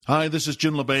Hi, this is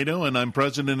Jim Lobato, and I'm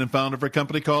president and founder of a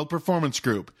company called Performance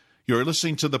Group. You're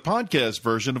listening to the podcast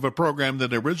version of a program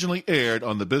that originally aired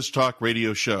on the BizTalk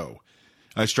radio show.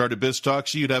 I started BizTalk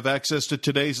so you'd have access to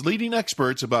today's leading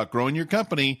experts about growing your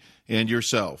company and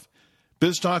yourself.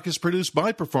 BizTalk is produced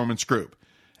by Performance Group.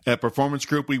 At Performance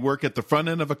Group, we work at the front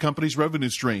end of a company's revenue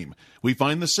stream. We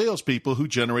find the salespeople who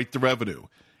generate the revenue,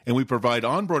 and we provide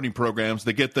onboarding programs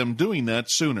that get them doing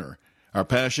that sooner. Our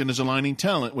passion is aligning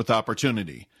talent with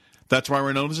opportunity. That's why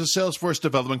we're known as a Salesforce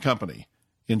development company.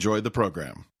 Enjoy the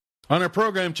program. On our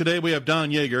program today, we have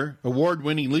Don Yeager,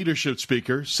 award-winning leadership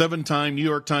speaker, 7-time New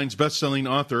York Times bestselling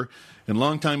author, and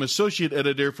longtime associate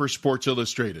editor for Sports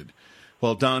Illustrated.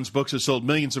 Well, Don's books have sold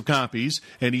millions of copies,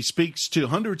 and he speaks to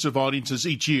hundreds of audiences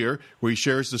each year where he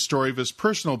shares the story of his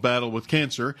personal battle with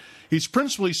cancer. He's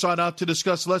principally sought out to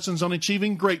discuss lessons on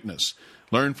achieving greatness,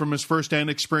 learn from his firsthand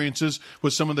experiences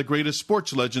with some of the greatest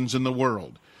sports legends in the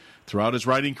world. Throughout his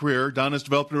writing career, Don has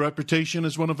developed a reputation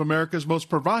as one of America's most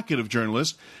provocative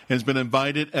journalists and has been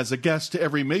invited as a guest to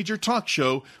every major talk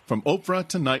show from Oprah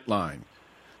to Nightline.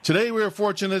 Today, we are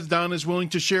fortunate that Don is willing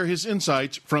to share his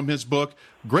insights from his book,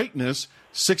 Greatness,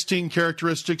 16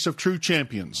 Characteristics of True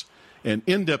Champions, an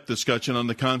in-depth discussion on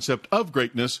the concept of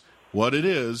greatness, what it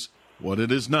is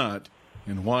not,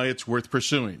 and why it's worth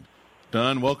pursuing.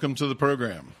 Don, welcome to the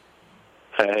program.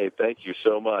 Hey, thank you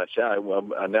so much.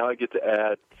 Now I get to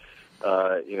add,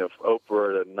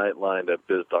 Oprah to Nightline to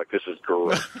BizTalk. This is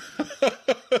great.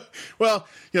 Well,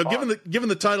 given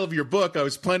the title of your book, I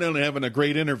was planning on having a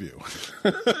great interview.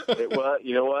 Well,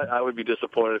 you know what? I would be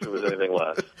disappointed if it was anything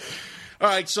less. All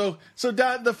right, so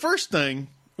Don, the first thing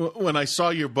when I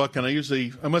saw your book, and I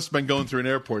must have been going through an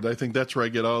airport. I think that's where I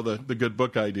get all the good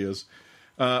book ideas.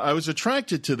 I was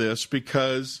attracted to this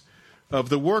because of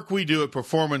the work we do at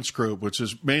Performance Group, which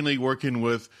is mainly working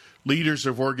with leaders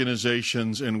of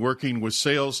organizations and working with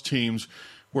sales teams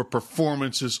where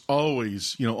performance is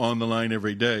always, on the line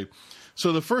every day.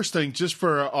 So the first thing, just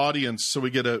for our audience, so we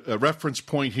get a reference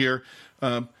point here,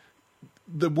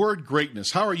 the word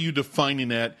greatness, how are you defining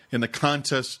that in the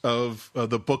context of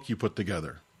the book you put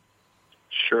together?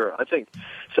 Sure. I think,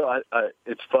 so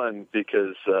it's fun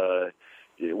because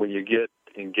when you get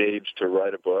engaged to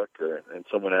write a book and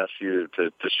someone asks you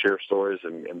to share stories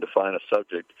and define a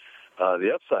subject,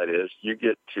 the upside is you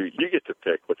get to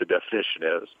pick what the definition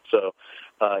is. So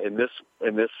in this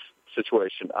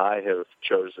situation, I have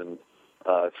chosen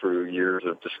through years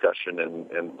of discussion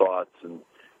and thoughts and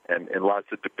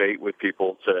lots of debate with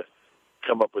people to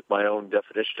come up with my own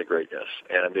definition of greatness,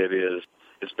 and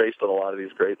it's based on a lot of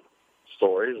these great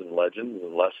stories and legends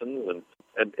and lessons,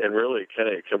 and really kind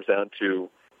of it comes down to,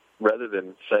 rather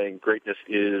than saying greatness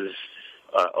is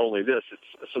only this,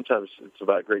 sometimes it's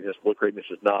about greatness, what greatness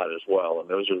is not as well. And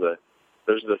those are the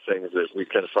things that we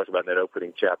kind of talk about in that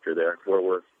opening chapter there, where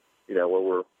we're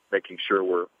making sure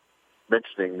we're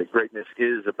mentioning that greatness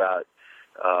is about,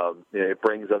 it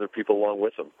brings other people along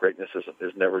with them. Greatness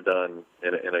is never done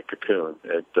in a cocoon.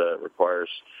 It requires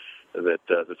that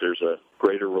there's a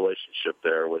greater relationship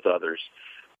there with others.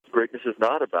 Greatness is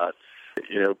not about,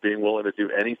 being willing to do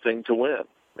anything to win.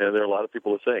 And there are a lot of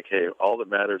people who think, hey, all that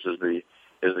matters is the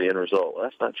end result. Well,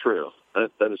 that's not true.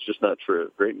 That is just not true.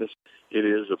 Greatness, it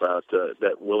is about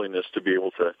that willingness to be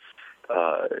able to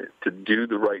do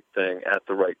the right thing at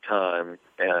the right time,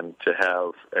 and to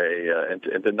have and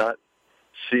to not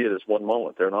see it as one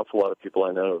moment. There are an awful lot of people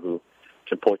I know who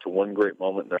can point to one great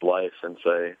moment in their life and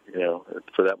say,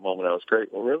 for that moment I was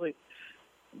great. Well, really?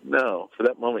 No, for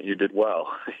that moment you did well.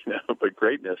 But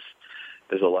greatness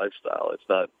is a lifestyle. It's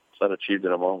not achieved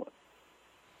in a moment.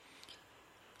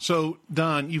 So,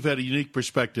 Don, you've had a unique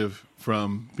perspective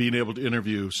from being able to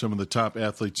interview some of the top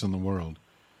athletes in the world.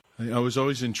 I was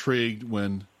always intrigued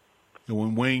when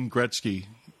Wayne Gretzky,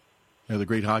 the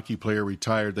great hockey player,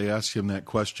 retired. They asked him that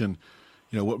question,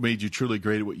 what made you truly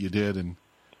great at what you did? And,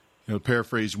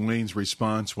 paraphrase Wayne's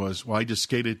response was, well, I just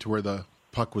skated to where the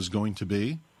puck was going to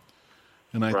be.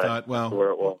 And I thought,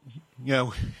 well, yeah,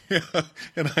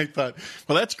 and I thought,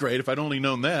 well, that's great. If I'd only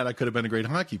known that, I could have been a great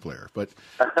hockey player. But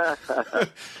no,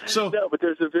 but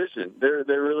there's a vision. There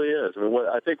really is. I mean, what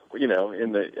I think,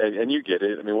 and you get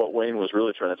it. I mean, what Wayne was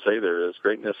really trying to say there is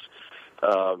greatness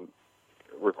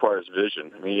requires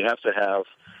vision. I mean, you have to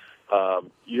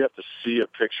see a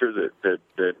picture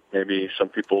that maybe some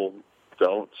people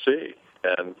don't see,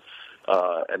 and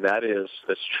that is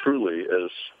as truly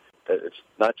as. It's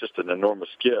not just an enormous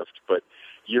gift, but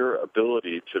your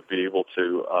ability to be able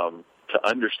to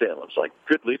understand them. It's like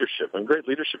good leadership, and great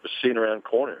leadership is seeing around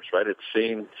corners, right? It's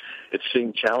seeing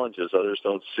challenges others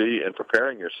don't see and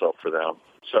preparing yourself for them.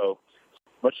 So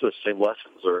much of the same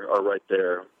lessons are right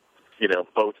there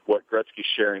both what Gretzky's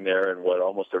sharing there and what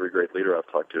almost every great leader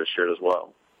I've talked to has shared as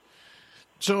well.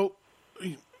 So,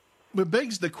 it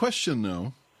begs the question,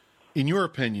 though, in your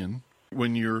opinion,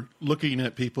 when you're looking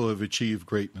at people who have achieved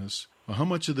greatness, how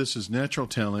much of this is natural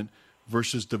talent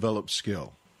versus developed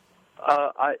skill?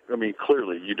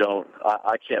 Clearly, you don't.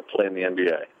 I can't play in the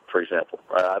NBA, for example.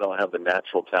 Right? I don't have the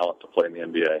natural talent to play in the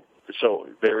NBA. So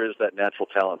there is that natural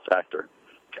talent factor.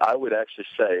 I would actually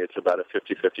say it's about a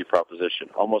 50-50 proposition.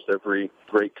 Almost every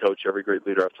great coach, every great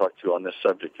leader I've talked to on this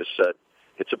subject has said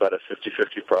it's about a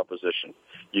 50-50 proposition.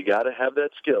 You got to have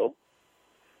that skill,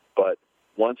 but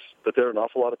there are an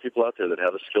awful lot of people out there that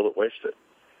have a skill that waste it.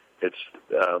 It's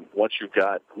once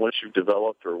you've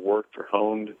developed or worked or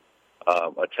honed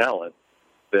a talent,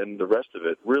 then the rest of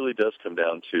it really does come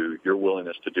down to your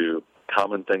willingness to do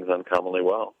common things uncommonly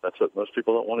well. That's what most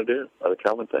people don't want to do, are the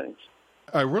common things.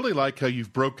 I really like how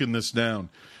you've broken this down.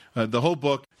 The whole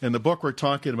book, and the book we're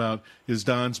talking about is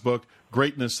Don's book,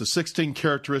 Greatness, the 16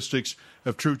 Characteristics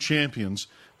of True Champions.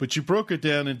 But you broke it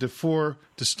down into 4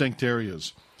 distinct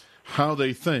areas: how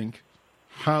they think,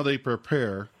 how they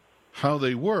prepare, how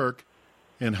they work,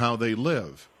 and how they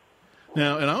live.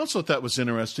 Now, and I also thought was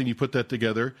interesting, you put that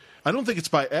together. I don't think it's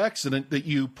by accident that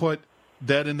you put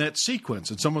that in that sequence.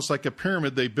 It's almost like a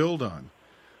pyramid they build on.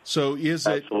 So is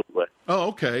it... Absolutely. Oh,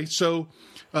 okay. So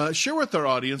share with our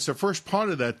audience, the first part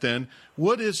of that then,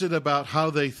 what is it about how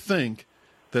they think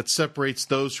that separates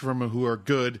those from who are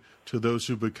good to those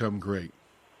who become great?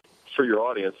 For your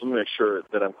audience, let me make sure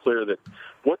that I'm clear that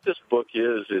what this book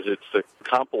is it's the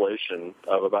compilation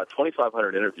of about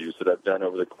 2,500 interviews that I've done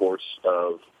over the course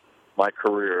of my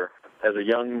career. As a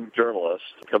young journalist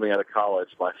coming out of college,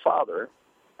 my father,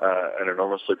 an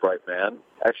enormously bright man,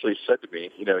 actually said to me,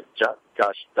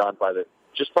 gosh, Don, by the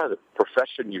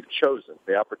profession you've chosen,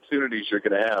 the opportunities you're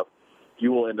going to have,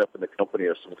 you will end up in the company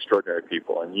of some extraordinary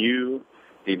people, and you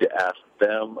need to ask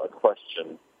them a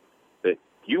question that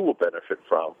you will benefit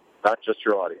from, not just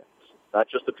your audience, not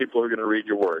just the people who are going to read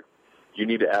your work. You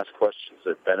need to ask questions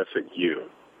that benefit you.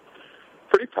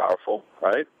 Pretty powerful,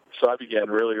 right? So I began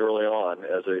really early on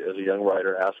as a young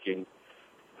writer asking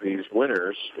these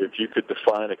winners if you could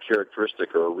define a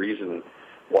characteristic or a reason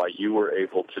why you were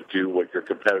able to do what your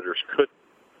competitors couldn't.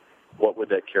 What would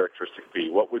that characteristic be?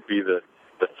 What would be the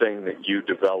thing that you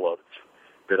developed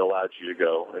that allowed you to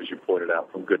go, as you pointed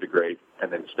out, from good to great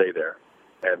and then stay there?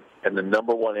 And the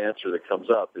number one answer that comes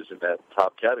up is in that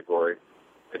top category.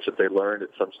 It's that they learned at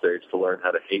some stage to learn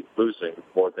how to hate losing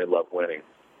more than they love winning.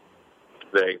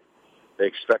 They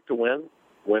expect to win.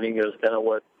 Winning is kind of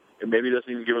what, it maybe doesn't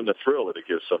even give them the thrill that it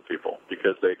gives some people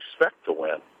because they expect to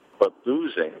win. But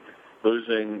losing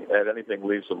at anything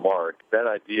leaves a mark. That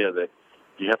idea that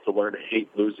you have to learn to hate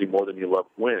losing more than you love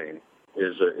winning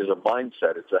is a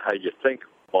mindset. It's a how you think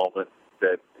moment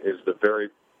that is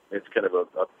it's kind of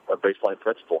a baseline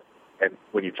principle. And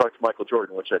when you talk to Michael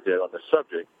Jordan, which I did on this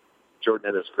subject,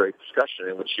 Jordan had this great discussion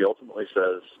in which he ultimately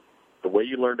says, the way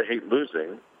you learn to hate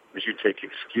losing is you take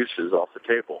excuses off the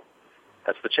table.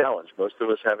 That's the challenge. Most of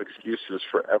us have excuses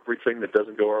for everything that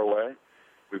doesn't go our way.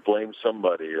 We blame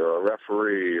somebody or a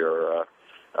referee or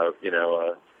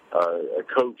a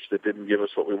coach that didn't give us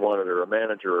what we wanted or a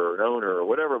manager or an owner or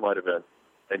whatever it might have been.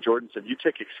 And Jordan said, you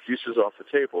take excuses off the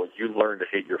table, you learn to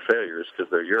hate your failures because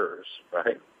they're yours,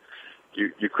 right?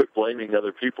 You quit blaming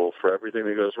other people for everything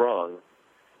that goes wrong,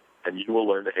 and you will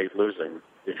learn to hate losing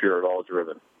if you're at all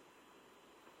driven.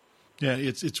 Yeah,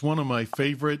 it's one of my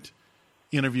favorite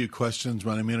interview questions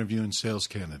when I'm interviewing sales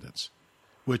candidates,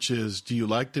 which is, do you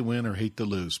like to win or hate to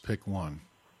lose? Pick one.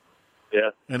 Yeah.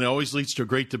 And it always leads to a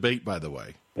great debate, by the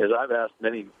way. As I've asked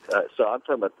many, so I'm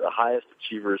talking about the highest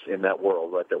achievers in that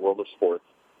world, right, that world of sports,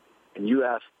 and you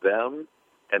ask them,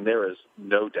 and there is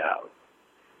no doubt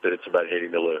that it's about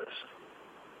hating to lose.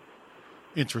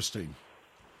 Interesting.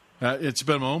 It's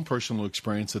been my own personal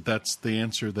experience that that's the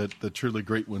answer that the truly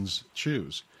great ones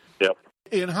choose. Yep.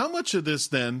 And how much of this,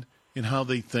 then, in how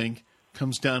they think,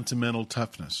 comes down to mental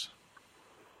toughness?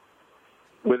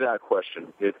 Without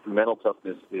question. Mental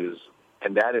toughness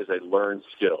and that is a learned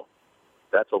skill.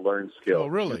 That's a learned skill. Oh,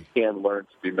 really? You can learn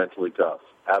to be mentally tough.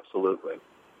 Absolutely.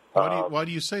 Why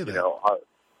do you say that?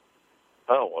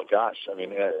 Well, gosh. I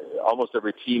mean, almost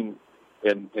every team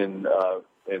in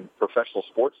professional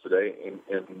sports today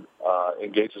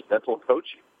engages mental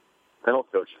coaches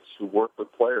who work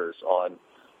with players on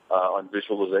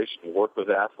visualization, who work with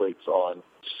athletes on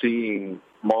seeing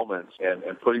moments and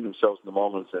putting themselves in the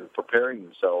moments and preparing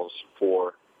themselves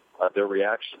for their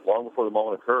reaction long before the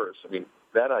moment occurs. I mean,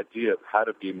 that idea of how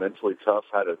to be mentally tough,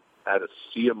 how to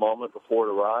see a moment before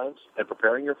it arrives, and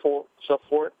preparing yourself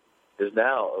for it is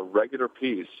now a regular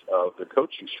piece of the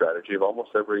coaching strategy of almost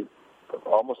every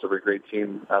great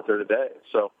team out there today.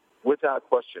 So without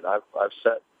question, I've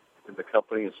sat in the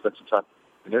company and spent some time.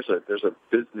 And there's a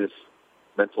business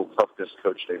mental toughness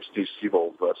coach named Steve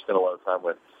Siebold who I've spent a lot of time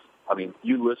with. I mean,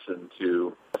 you listen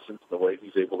to the way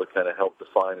he's able to kind of help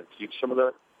define and teach some of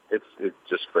that. It's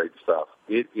just great stuff.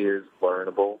 It is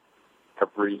learnable.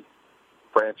 Every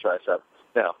franchise has.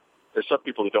 Now, there's some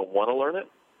people who don't want to learn it,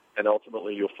 and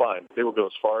ultimately you'll find they will go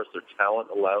as far as their talent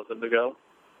allows them to go.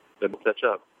 Then catch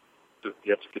up. You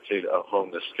have to continue to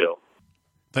hone this skill.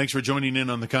 Thanks for joining in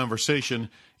on the conversation.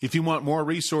 If you want more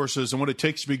resources on what it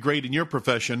takes to be great in your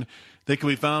profession, they can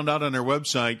be found out on our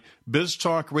website,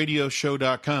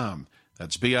 biztalkradioshow.com.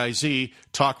 That's B-I-Z,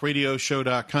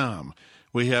 talkradioshow.com.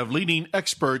 We have leading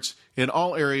experts in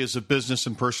all areas of business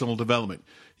and personal development.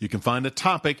 You can find a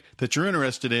topic that you're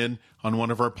interested in on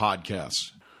one of our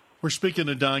podcasts. We're speaking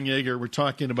to Don Yaeger. We're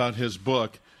talking about his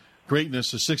book,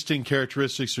 Greatness, the 16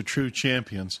 Characteristics of True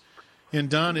Champions. And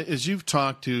Don, as you've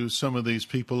talked to some of these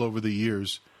people over the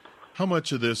years, how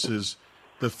much of this is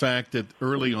the fact that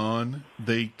early on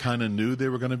they kind of knew they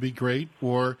were going to be great,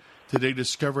 or did they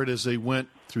discover it as they went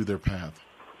through their path?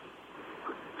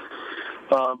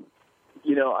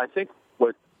 I think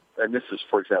and this is,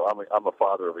 for example, I'm a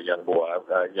father of a young boy. I've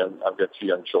got two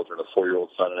young children, a 4-year-old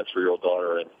son and a 3-year-old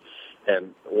daughter,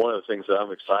 and one of the things that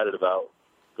I'm excited about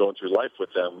going through life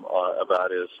with them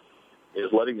about is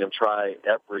letting them try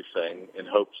everything in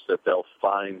hopes that they'll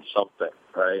find something,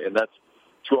 right? And that's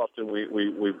too often we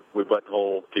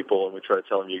buttonhole people and we try to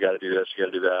tell them you got to do this, you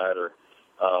got to do that. Or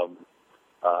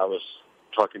I was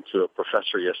talking to a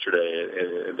professor yesterday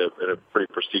in a pretty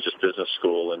prestigious business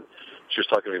school, and she was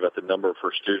talking to me about the number of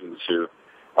her students who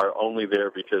are only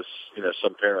there because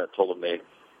some parent told them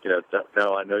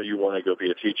no, I know you want to go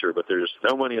be a teacher, but there's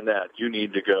no money in that. You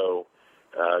need to go.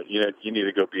 You need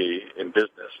to go be in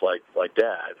business like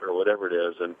Dad or whatever it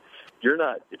is. And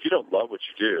if you don't love what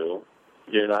you do,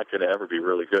 you're not going to ever be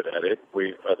really good at it.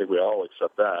 I think we all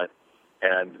accept that.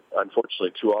 And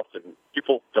unfortunately, too often,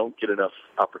 people don't get enough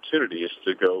opportunities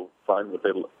to go find what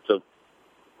they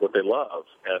love.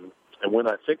 And when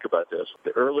I think about this,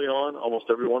 early on, almost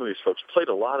every one of these folks played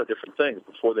a lot of different things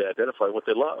before they identified what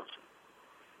they loved.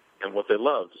 And what they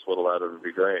loved is what allowed them to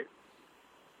be great.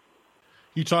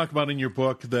 You talk about in your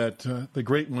book that the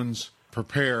great ones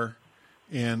prepare,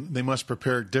 and they must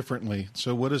prepare differently.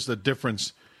 So what is the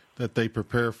difference that they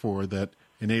prepare for that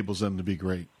enables them to be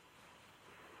great?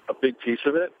 A big piece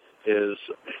of it is,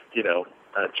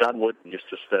 John Wooden used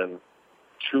to spend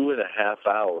 2.5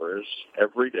 hours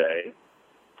every day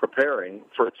preparing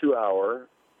for a 2-hour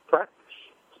practice.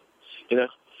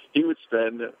 He would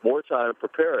spend more time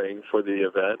preparing for the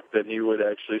event than he would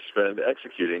actually spend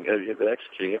executing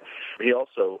it. He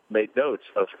also made notes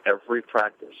of every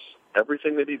practice,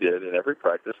 everything that he did in every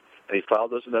practice, and he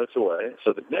filed those notes away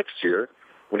so that next year,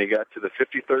 when he got to the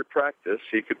 53rd practice,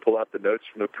 he could pull out the notes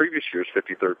from the previous year's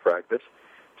 53rd practice,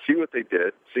 see what they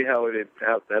did, see how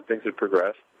things had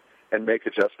progressed, and make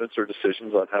adjustments or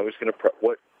decisions on how he's going to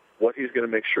what he's going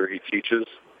to make sure he teaches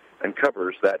and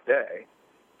covers that day.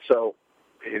 So,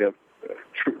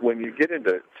 when you get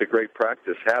into great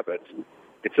practice habits,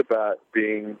 it's about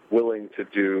being willing to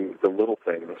do the little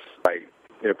things, right?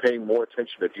 Paying more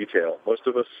attention to detail. Most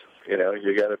of us,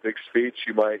 you got a big speech,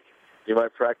 you might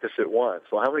practice it once.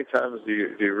 Well, how many times do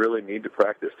you really need to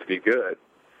practice to be good?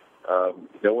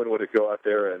 No one would go out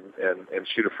there and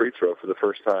shoot a free throw for the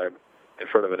first time in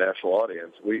front of a national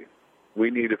audience.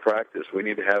 We need to practice. We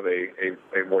need to have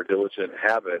a more diligent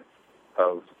habit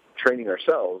of training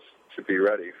ourselves to be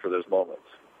ready for those moments.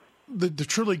 The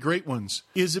truly great ones,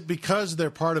 is it because they're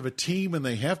part of a team and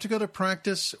they have to go to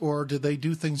practice, or do they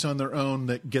do things on their own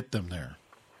that get them there?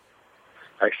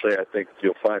 Actually, I think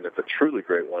you'll find that the truly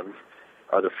great ones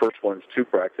are the first ones to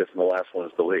practice and the last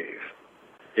ones to leave.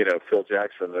 Phil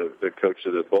Jackson, the coach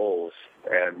of the Bulls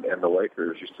and the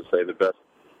Lakers, used to say the best,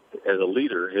 as a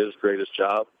leader, his greatest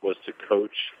job was to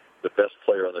coach the best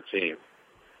player on the team.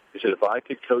 He said, if I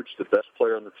could coach the best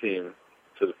player on the team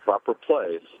to the proper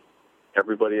plays,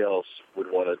 everybody else would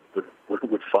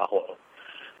follow.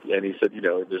 And he said,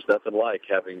 there's nothing like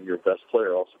having your best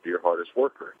player also be your hardest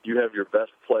worker. You have your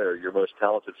best player, your most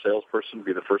talented salesperson,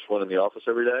 be the first one in the office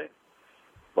every day,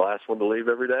 the last one to leave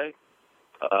every day.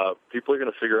 People are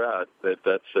going to figure out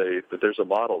that there's a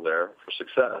model there for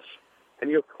success. And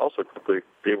you'll also quickly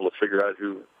be able to figure out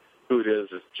who it is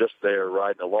just there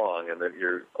riding along, and that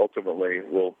you ultimately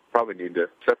will probably need to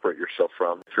separate yourself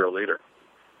from if you're a leader.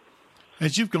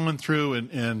 As you've gone through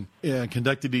and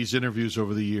conducted these interviews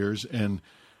over the years, and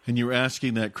you're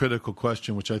asking that critical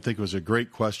question, which I think was a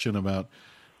great question about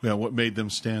what made them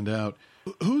stand out.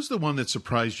 Who's the one that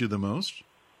surprised you the most?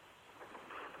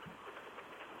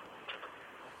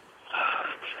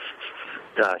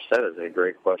 Gosh, that is a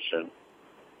great question.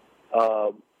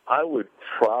 I would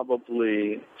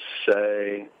probably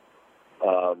say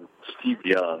Steve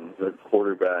Young, the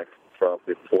quarterback from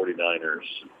the 49ers,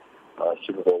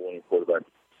 Super Bowl winning quarterback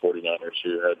for the 49ers,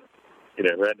 who had,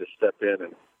 had to step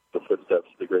in the footsteps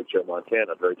of the great Joe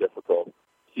Montana, very difficult.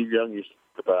 Steve Young used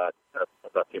to talk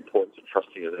about the importance of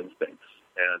trusting his instincts.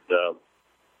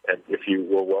 And if you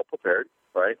were well prepared,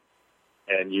 right,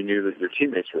 and you knew that your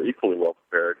teammates were equally well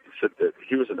prepared, he said that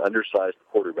he was an undersized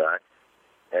quarterback,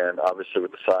 and obviously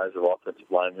with the size of offensive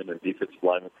linemen and defensive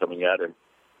linemen coming at him,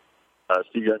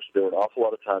 Steve Young said there were an awful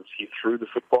lot of times he threw the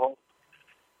football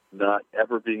not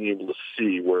ever being able to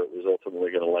see where it was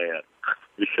ultimately going to land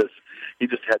because he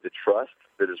just had to trust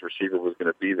that his receiver was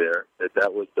going to be there,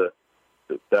 that was the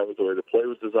way the play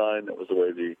was designed, that was the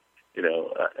way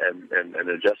and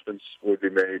adjustments would be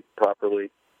made properly.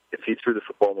 If he threw the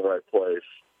football in the right place,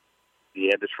 he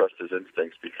had to trust his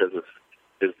instincts because of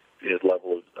his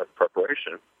level of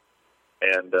preparation.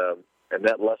 And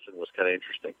that lesson was kind of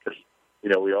interesting because,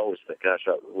 we always think, gosh,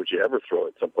 would you ever throw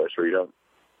it someplace where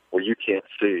you can't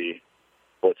see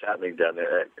what's happening down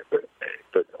there?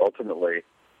 But ultimately,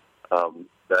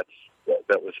 that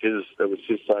was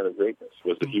his sign of greatness,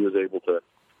 was that he was able to.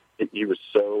 He was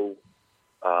so.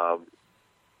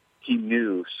 He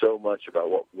knew so much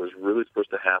about what was really supposed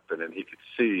to happen, and he could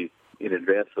see in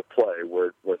advance the play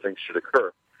where things should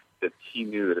occur. That he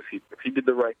knew that if he did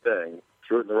the right thing,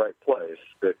 threw it in the right place,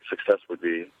 that success would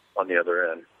be on the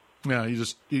other end. Yeah,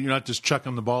 you're not just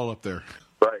chucking the ball up there.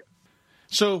 Right.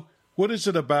 So, what is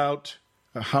it about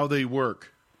how they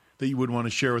work that you would want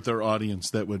to share with our audience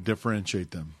that would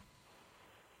differentiate them?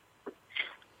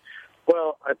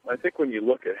 Well, I think when you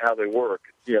look at how they work,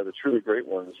 the truly great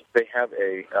ones, they have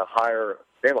a higher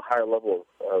level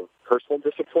of personal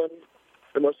discipline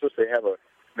than most of us.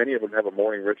 Many of them have a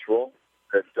morning ritual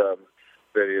that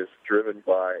is driven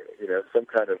by some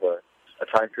kind of a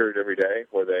time period every day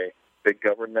where they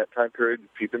govern that time period and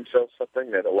feed themselves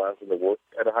something that allows them to work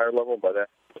at a higher level. And by that,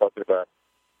 I'm talking about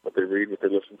what they read, what they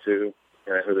listen to,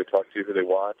 who they talk to, who they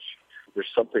watch. There's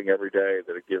something every day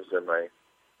that it gives them an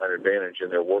advantage in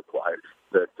their work life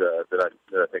that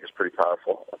I think is pretty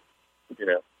powerful.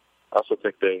 I also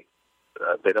think they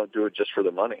don't do it just for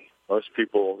the money. Most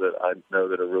people that I know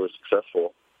that are really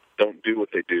successful don't do what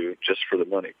they do just for the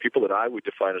money. People that I would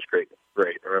define as great.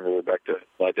 Remember, we're back to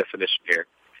my definition here.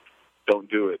 Don't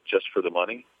do it just for the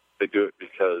money. They do it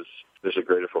because there's a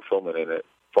greater fulfillment in it,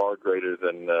 far greater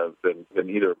than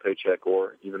either a paycheck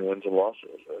or even wins and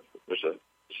losses. There's a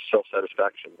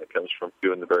self-satisfaction that comes from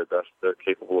doing the very best they're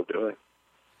capable of doing.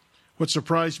 What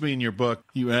surprised me in your book,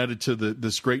 you added to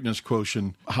this greatness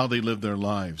quotient how they live their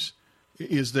lives.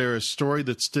 Is there a story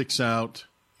that sticks out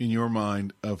in your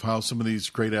mind of how some of these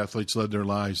great athletes led their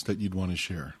lives that you'd want to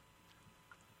share?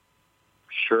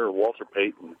 Sure. Walter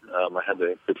Payton. I had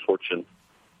the good fortune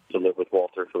to live with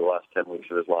Walter for the last 10 weeks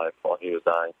of his life while he was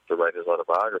dying to write his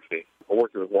autobiography.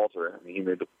 Working with Walter, he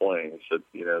made the point. He said,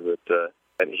 that,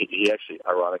 and he actually,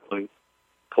 ironically,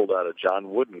 pulled out a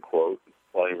John Wooden quote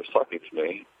while he was talking to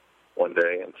me one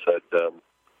day and said,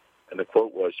 and the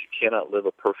quote was, "You cannot live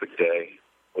a perfect day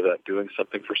without doing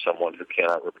something for someone who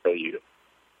cannot repay you.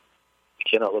 You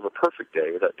cannot live a perfect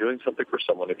day without doing something for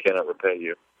someone who cannot repay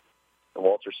you." And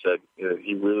Walter said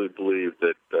he really believed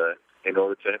that in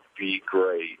order to be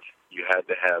great, you had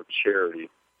to have charity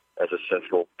as a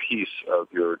central piece of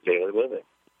your daily living.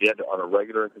 You had to, on a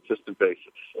regular and consistent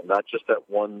basis, and not just that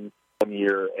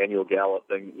one-year annual gala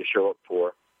thing that you show up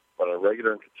for, but on a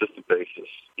regular and consistent basis,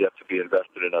 you have to be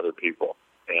invested in other people.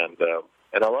 And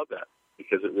I love that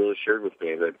because it really shared with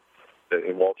me that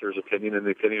in Walter's opinion and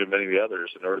the opinion of many of the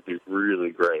others, in order to be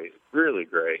really great,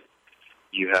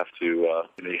 you have to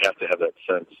have that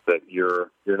sense that you're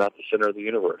not the center of the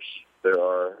universe. There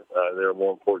are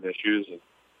more important issues,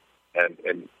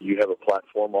 and you have a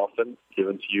platform often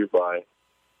given to you by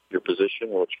your position,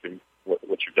 what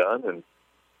you've done, and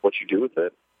what you do with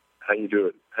it, how you do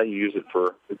it, how you use it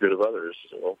for the good of others.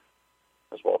 So,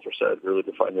 as Walter said, really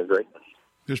define your greatness.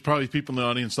 There's probably people in the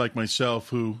audience like myself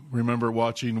who remember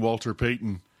watching Walter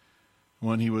Payton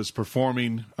when he was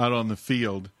performing out on the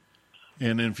field.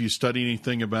 And if you study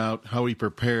anything about how he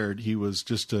prepared, he was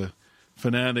just a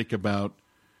fanatic about,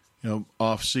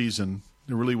 off season.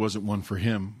 There really wasn't one for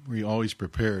him where he always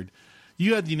prepared.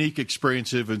 You had the unique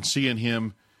experience of seeing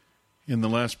him in the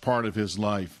last part of his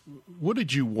life. What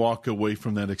did you walk away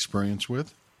from that experience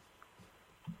with?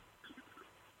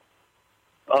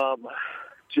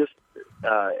 Just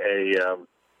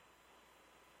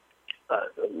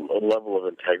a level of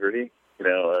integrity.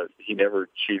 He never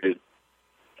cheated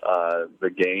the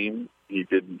game. He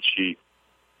didn't cheat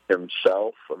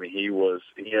himself. I mean, he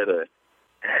had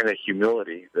a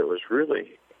humility that was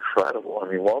really incredible. I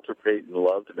mean, Walter Payton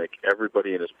loved to make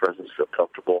everybody in his presence feel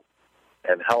comfortable.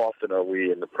 And how often are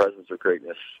we in the presence of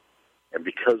greatness, and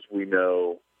because we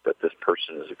know that this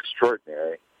person is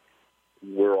extraordinary,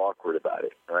 we're awkward about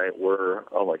it, right? We're,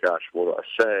 oh my gosh, what do I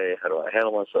say? How do I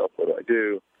handle myself? What do I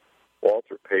do?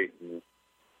 Walter Payton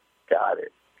got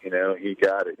it. He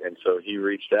got it. And so he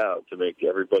reached out to make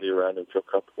everybody around him feel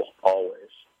comfortable, always.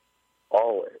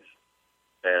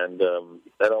 And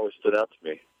that always stood out to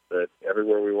me, that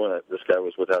everywhere we went, this guy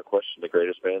was without question the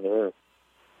greatest man in the room.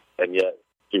 And yet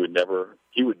he would never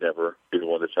be the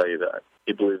one to tell you that.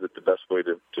 He believed that the best way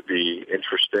to be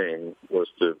interesting was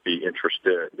to be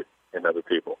interested in other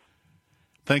people.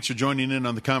 Thanks for joining in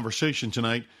on the conversation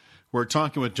tonight. We're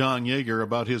talking with Don Yaeger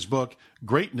about his book,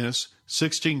 Greatness,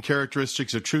 16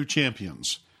 Characteristics of True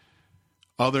Champions.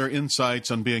 Other insights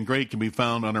on being great can be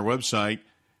found on our website.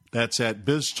 That's at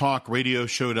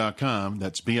biztalkradioshow.com.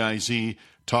 That's B-I-Z,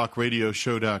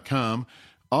 talkradioshow.com.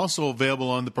 Also available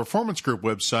on the Performance Group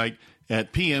website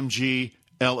at pmgllc.net.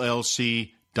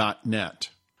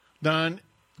 Don,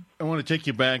 I want to take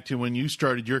you back to when you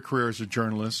started your career as a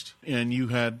journalist and you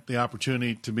had the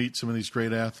opportunity to meet some of these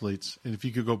great athletes. And if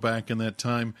you could go back in that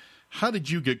time, how did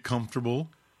you get comfortable,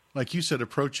 like you said,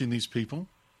 approaching these people?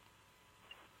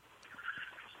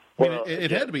 Well,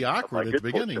 it had to be awkward at the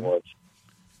beginning.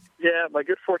 My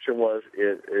good fortune was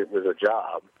it was a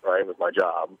job, right? It was my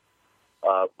job.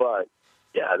 But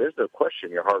yeah, there's no question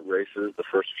your heart races the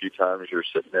first few times you're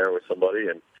sitting there with somebody.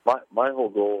 And my whole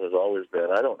goal has always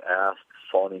been, I don't ask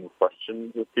fawning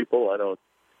questions with people.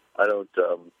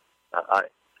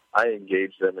 I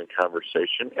engage them in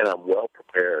conversation, and I'm well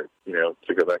prepared.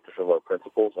 To go back to some of our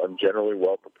principles, I'm generally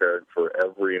well prepared for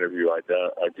every interview I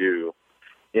do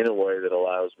in a way that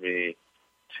allows me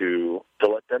to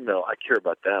let them know I care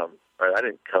about them. Right? I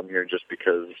didn't come here just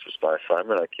because this was my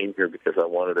assignment. I came here because I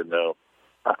wanted to know.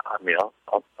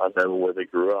 I'll know where they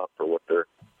grew up or what their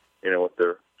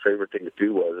favorite thing to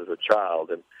do was as a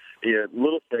child, and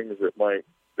little things that might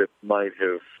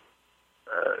have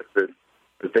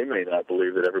that they may not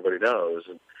believe that everybody knows.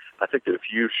 And I think that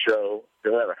if you show,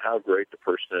 no matter how great the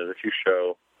person is, if you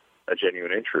show a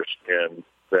genuine interest in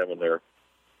them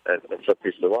and some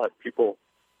piece of their life,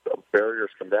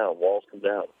 barriers come down, walls come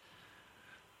down.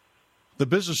 The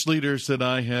business leaders that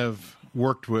I have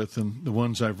worked with and the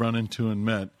ones I've run into and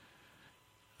met,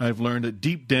 I've learned that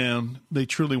deep down, they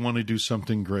truly want to do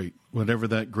something great, whatever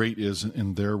that great is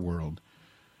in their world.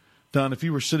 Don, if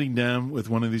you were sitting down with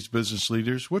one of these business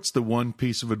leaders, what's the one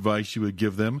piece of advice you would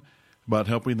give them about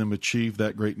helping them achieve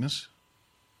that greatness?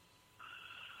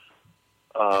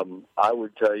 I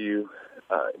would tell you,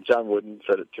 John Wooden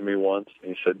said it to me once.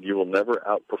 He said, you will never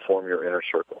outperform your inner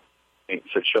circle. He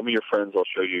said, show me your friends, I'll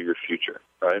show you your future,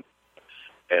 right?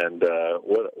 And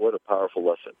what a powerful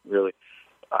lesson, really.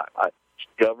 I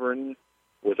govern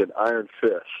with an iron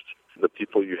fist the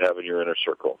people you have in your inner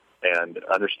circle, and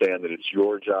understand that it's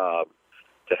your job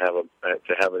to have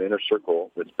an inner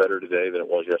circle that's better today than it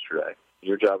was yesterday.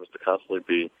 Your job is to constantly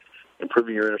be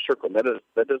improving your inner circle. And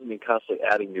that doesn't mean constantly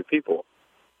adding new people.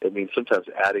 It means sometimes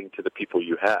adding to the people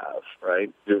you have,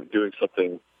 right? Doing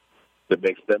something that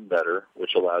makes them better,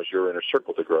 which allows your inner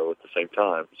circle to grow at the same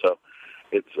time. So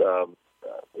it's a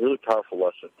really powerful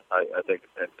lesson. I think,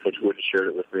 and Coach Wood shared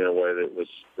it with me in a way that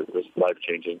was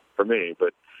life-changing for me.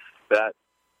 But that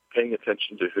paying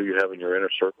attention to who you have in your inner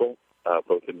circle,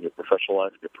 both in your professional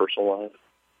life and your personal life,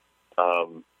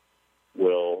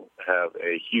 will have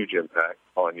a huge impact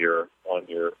on your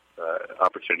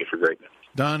opportunity for greatness.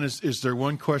 Don, is there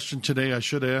one question today I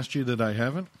should have asked you that I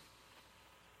haven't?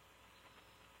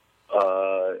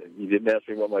 You didn't ask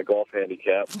me about my golf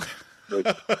handicap with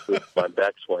my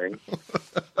backswing.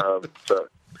 So,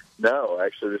 no,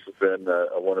 actually, this has been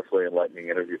a wonderfully enlightening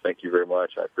interview. Thank you very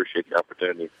much. I appreciate the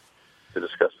opportunity to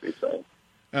discuss these things.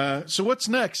 So what's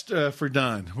next for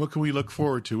Don? What can we look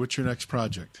forward to? What's your next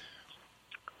project?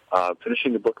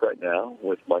 Finishing the book right now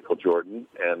with Michael Jordan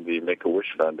and the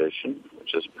Make-A-Wish Foundation,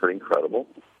 which is pretty incredible.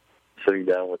 Sitting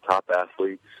down with top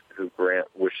athletes who grant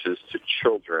wishes to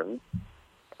children,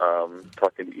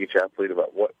 talking to each athlete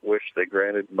about what wish they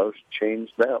granted most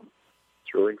changed them.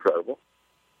 It's really incredible.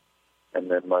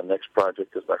 And then my next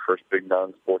project is my first big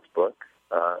non-sports book,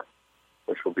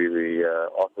 which will be the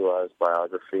authorized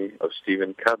biography of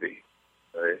Stephen Covey.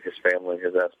 His family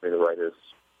has asked me to write his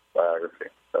biography.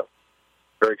 So,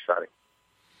 very exciting.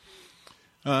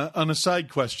 On a side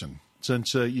question,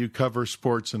 since you cover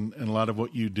sports and a lot of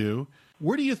what you do,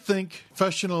 Where do you think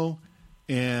professional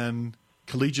and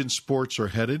collegiate sports are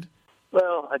headed?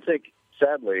 Well, I think,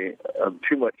 sadly,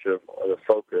 too much of the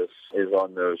focus is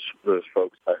on those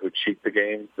folks who cheat the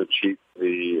game, who cheat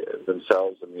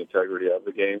themselves and the integrity of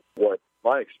the game. What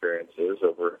my experience is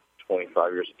over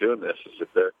 25 years of doing this is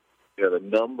that the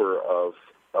number of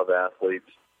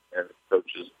athletes and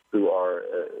coaches who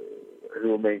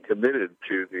remain committed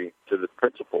to the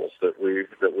principles that we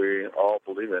all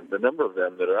believe in. The number of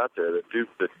them that are out there that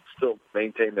still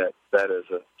maintain that as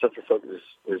a central focus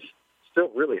is still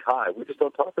really high. We just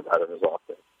don't talk about it as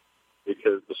often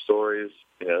because the stories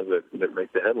that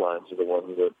make the headlines are the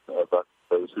ones that about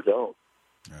those who don't.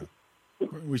 Yeah.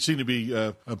 We seem to be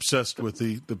obsessed with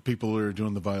the people who are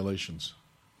doing the violations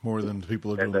more than the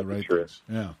people who are doing the right things.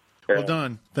 Yeah. Well,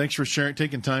 Don, thanks for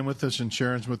taking time with us and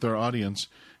sharing with our audience.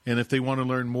 And if they want to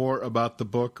learn more about the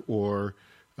book or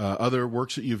other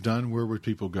works that you've done, where would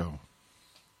people go?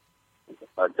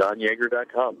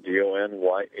 DonYaeger.com,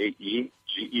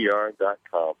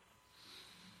 DonYaeger.com.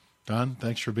 Don,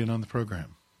 thanks for being on the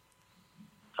program.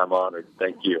 I'm honored.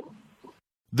 Thank you.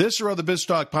 This or other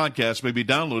BizTalk podcasts may be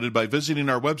downloaded by visiting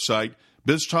our website,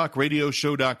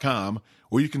 BizTalkRadioshow.com,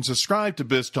 or you can subscribe to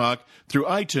BizTalk through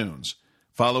iTunes.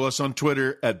 Follow us on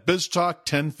Twitter at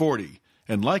BizTalk1040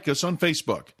 and like us on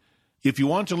Facebook. If you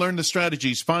want to learn the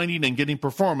strategies finding and getting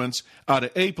performance out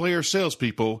of A-player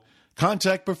salespeople,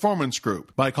 contact Performance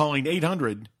Group by calling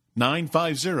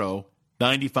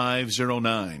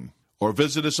 800-950-9509 or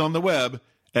visit us on the web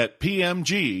at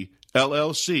pmgllc.net.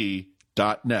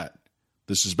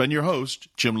 This has been your host,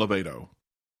 Jim Lovato.